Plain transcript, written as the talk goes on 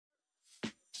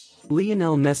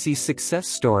Lionel Messi's success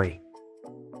story.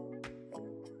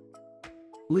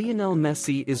 Lionel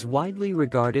Messi is widely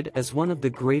regarded as one of the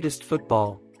greatest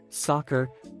soccer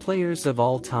players of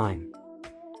all time.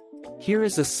 Here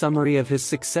is a summary of his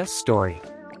success story.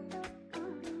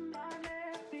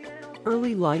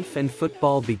 Early life and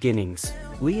football beginnings.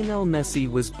 Lionel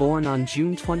Messi was born on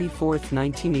June 24,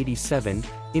 1987,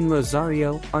 in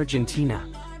Rosario, Argentina.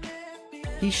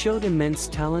 He showed immense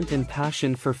talent and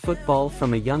passion for football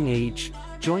from a young age,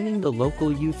 joining the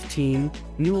local youth team,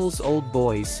 Newell's Old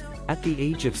Boys, at the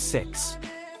age of 6.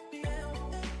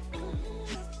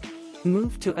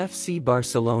 Moved to FC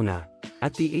Barcelona.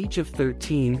 At the age of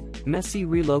 13, Messi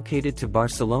relocated to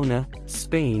Barcelona,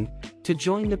 Spain, to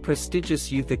join the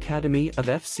prestigious youth academy of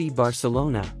FC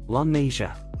Barcelona, La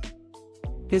Masia.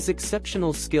 His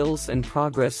exceptional skills and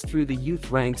progress through the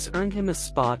youth ranks earned him a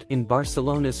spot in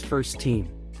Barcelona's first team.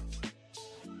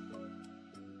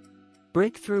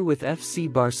 Breakthrough with FC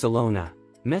Barcelona.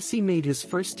 Messi made his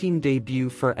first-team debut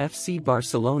for FC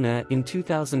Barcelona in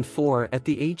 2004 at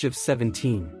the age of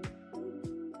 17.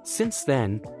 Since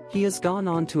then, he has gone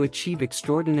on to achieve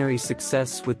extraordinary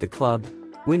success with the club,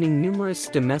 winning numerous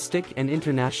domestic and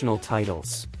international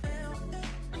titles.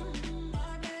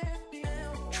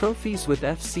 Trophies with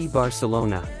FC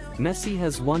Barcelona. Messi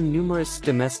has won numerous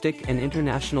domestic and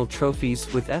international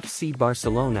trophies with FC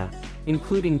Barcelona,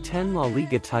 including 10 La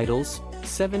Liga titles,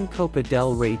 7 Copa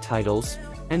del Rey titles,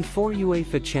 and 4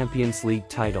 UEFA Champions League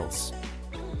titles.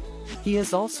 He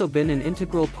has also been an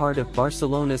integral part of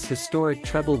Barcelona's historic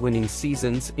treble-winning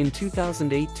seasons in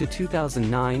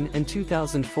 2008-2009 and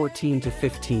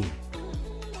 2014-15.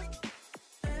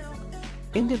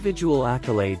 Individual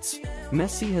accolades.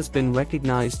 Messi has been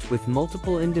recognized with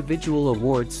multiple individual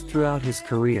awards throughout his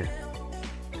career.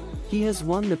 He has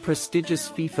won the prestigious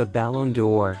FIFA Ballon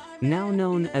d'Or, now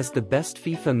known as the best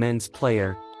FIFA men's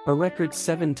player, a record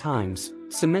 7 times,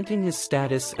 cementing his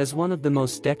status as one of the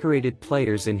most decorated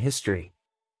players in history.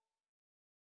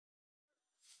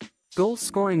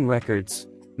 Goal-scoring records.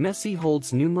 Messi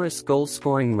holds numerous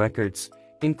goal-scoring records,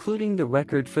 including the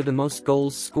record for the most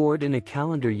goals scored in a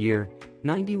calendar year,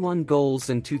 91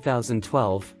 goals in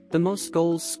 2012, the most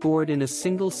goals scored in a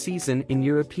single season in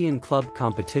European club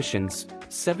competitions,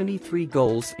 73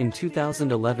 goals in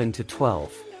 2011-12,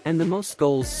 and the most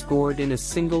goals scored in a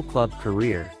single club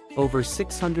career, over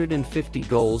 650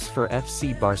 goals for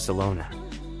FC Barcelona.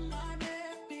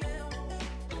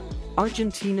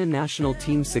 Argentina national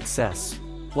team success.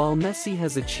 While Messi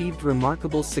has achieved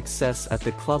remarkable success at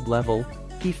the club level,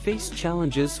 he faced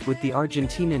challenges with the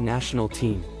Argentina national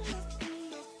team.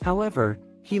 However,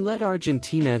 he led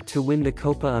Argentina to win the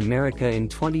Copa America in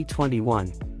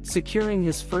 2021, securing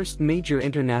his first major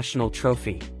international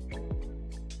trophy.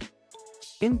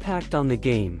 Impact on the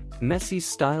game. Messi's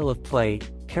style of play,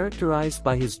 characterized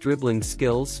by his dribbling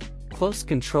skills, close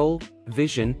control,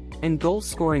 vision, and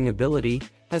goal-scoring ability,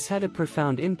 has had a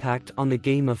profound impact on the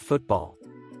game of football.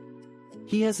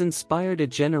 He has inspired a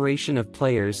generation of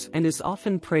players and is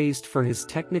often praised for his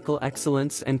technical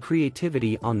excellence and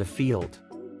creativity on the field.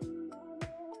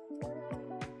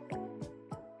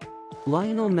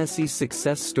 Lionel Messi's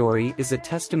success story is a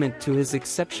testament to his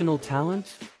exceptional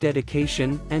talent,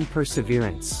 dedication, and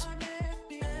perseverance.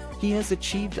 He has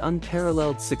achieved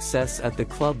unparalleled success at the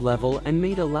club level and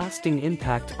made a lasting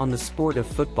impact on the sport of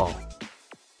football.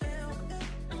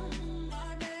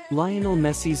 Lionel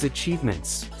Messi's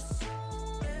achievements.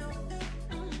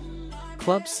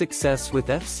 Club success with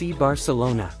FC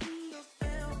Barcelona.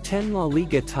 10 La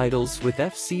Liga titles with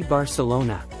FC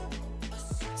Barcelona.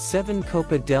 7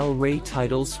 Copa del Rey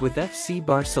titles with FC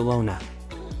Barcelona.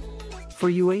 4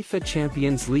 UEFA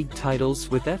Champions League titles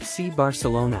with FC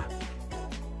Barcelona.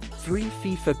 3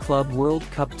 FIFA Club World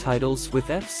Cup titles with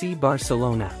FC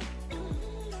Barcelona.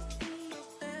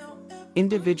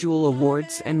 Individual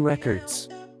awards and records.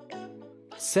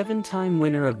 7-time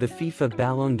winner of the FIFA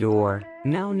Ballon d'Or,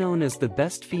 now known as the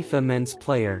best FIFA men's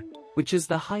player, which is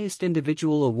the highest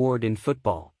individual award in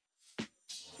football.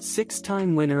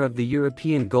 6-time winner of the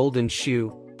European Golden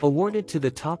Shoe, awarded to the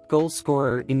top goal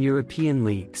scorer in European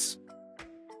leagues.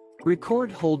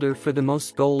 Record holder for the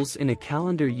most goals in a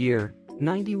calendar year,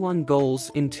 91 goals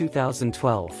in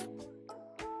 2012.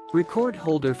 Record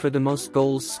holder for the most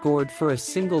goals scored for a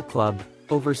single club,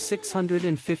 over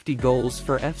 650 goals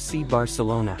for FC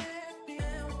Barcelona.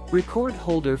 Record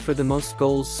holder for the most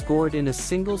goals scored in a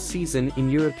single season in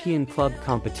European club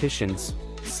competitions,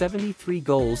 73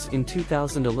 goals in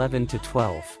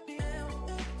 2011-12.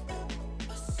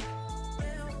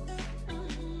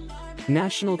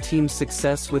 National team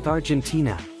success with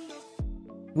Argentina.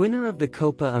 Winner of the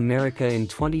Copa America in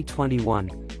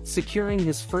 2021, securing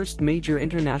his first major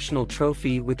international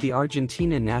trophy with the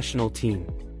Argentina national team.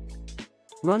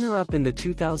 Runner-up in the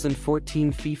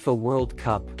 2014 FIFA World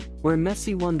Cup, where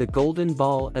Messi won the Golden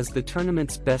Ball as the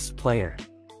tournament's best player.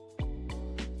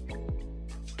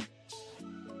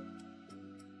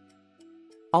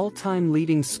 All-time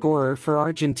leading scorer for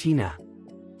Argentina.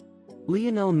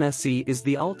 Lionel Messi is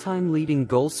the all-time leading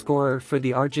goal scorer for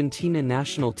the Argentina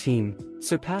national team,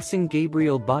 surpassing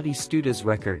Gabriel Batistuta's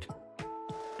record.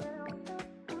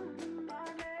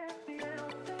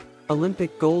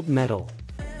 Olympic gold medal.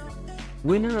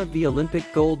 Winner of the Olympic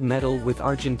gold medal with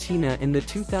Argentina in the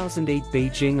 2008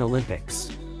 Beijing Olympics.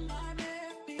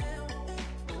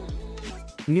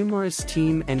 Numerous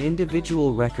team and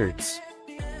individual records.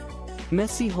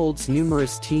 Messi holds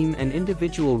numerous team and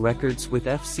individual records with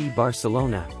FC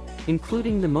Barcelona,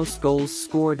 including the most goals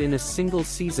scored in a single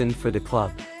season for the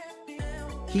club.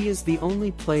 He is the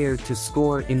only player to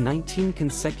score in 19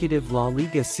 consecutive La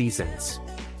Liga seasons.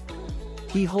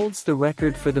 He holds the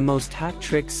record for the most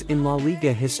hat-tricks in La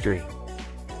Liga history.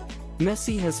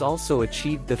 Messi has also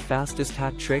achieved the fastest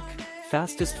hat-trick,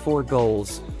 fastest 4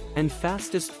 goals, and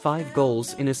fastest 5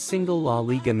 goals in a single La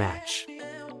Liga match.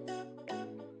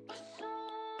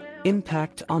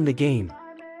 Impact on the game.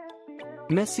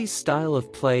 Messi's style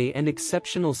of play and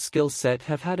exceptional skill set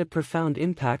have had a profound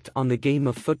impact on the game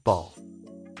of football.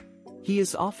 He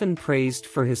is often praised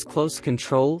for his close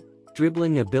control,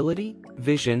 dribbling ability,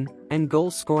 vision, and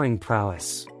goal-scoring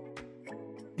prowess.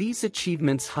 These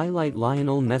achievements highlight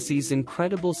Lionel Messi's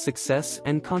incredible success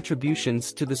and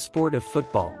contributions to the sport of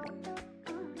football.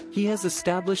 He has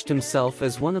established himself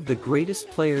as one of the greatest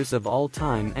players of all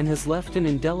time and has left an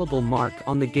indelible mark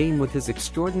on the game with his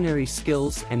extraordinary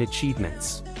skills and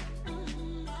achievements.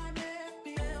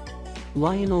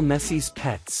 Lionel Messi's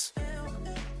pets.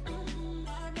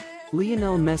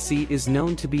 Lionel Messi is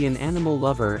known to be an animal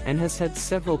lover and has had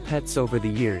several pets over the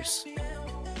years.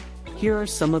 Here are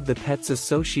some of the pets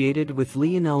associated with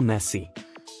Lionel Messi.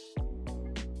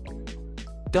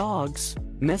 Dogs.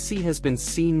 Messi has been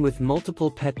seen with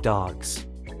multiple pet dogs.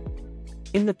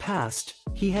 In the past,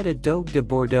 he had a Dogue de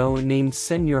Bordeaux named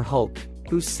Seigneur Hulk,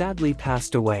 who sadly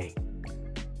passed away.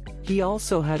 He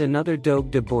also had another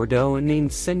Dogue de Bordeaux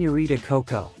named Senorita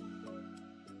Coco.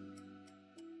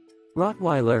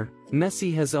 Rottweiler.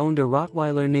 Messi has owned a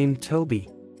Rottweiler named Toby.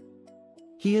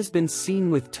 He has been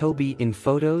seen with Toby in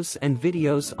photos and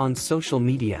videos on social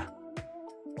media.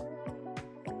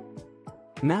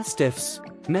 Mastiffs.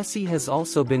 Messi has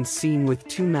also been seen with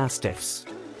 2 mastiffs.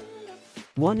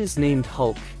 One is named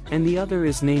Hulk, and the other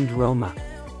is named Roma.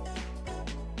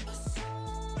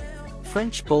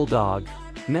 French Bulldog.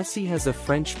 Messi has a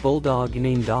French Bulldog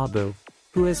named Abu,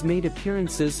 who has made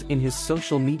appearances in his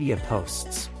social media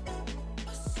posts.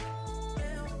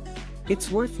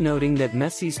 It's worth noting that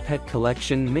Messi's pet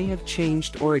collection may have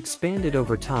changed or expanded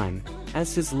over time,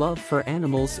 as his love for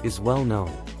animals is well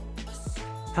known.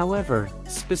 However,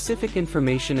 specific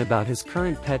information about his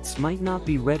current pets might not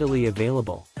be readily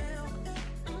available.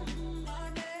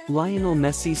 Lionel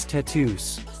Messi's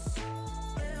tattoos.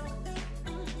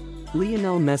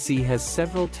 Lionel Messi has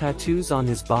several tattoos on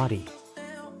his body.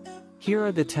 Here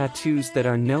are the tattoos that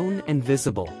are known and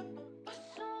visible.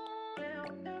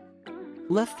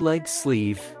 Left leg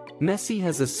sleeve. Messi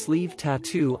has a sleeve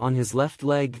tattoo on his left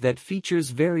leg that features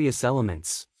various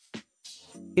elements.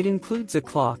 It includes a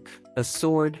clock, a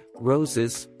sword,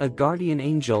 roses, a guardian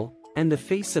angel, and the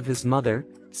face of his mother,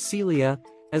 Celia,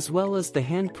 as well as the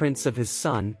handprints of his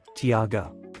son,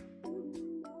 Thiago.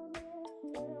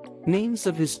 Names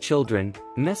of his children.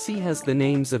 Messi has the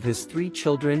names of his 3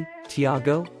 children,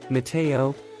 Thiago,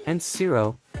 Matteo, and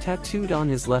Ciro, tattooed on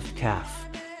his left calf.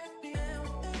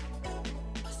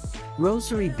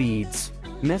 Rosary beads.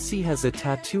 Messi has a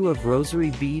tattoo of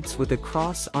rosary beads with a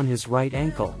cross on his right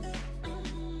ankle.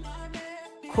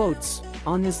 Quotes.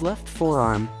 On his left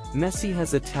forearm, Messi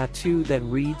has a tattoo that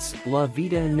reads, La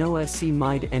vida no es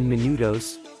mide en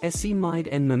minutos, es mide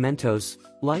en momentos.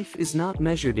 Life is not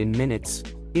measured in minutes,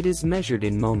 it is measured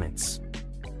in moments.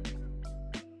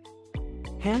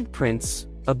 Handprints.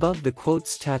 Above the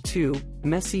quotes tattoo,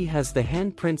 Messi has the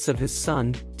handprints of his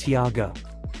son, Thiago.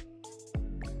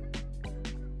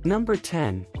 Number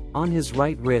 10. On his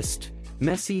right wrist,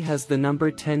 Messi has the number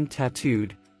 10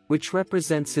 tattooed, which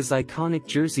represents his iconic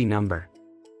jersey number.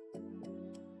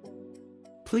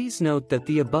 Please note that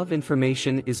the above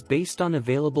information is based on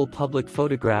available public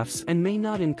photographs and may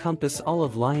not encompass all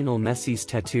of Lionel Messi's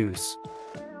tattoos.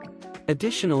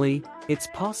 Additionally, it's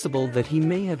possible that he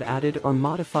may have added or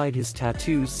modified his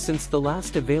tattoos since the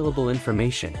last available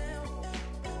information.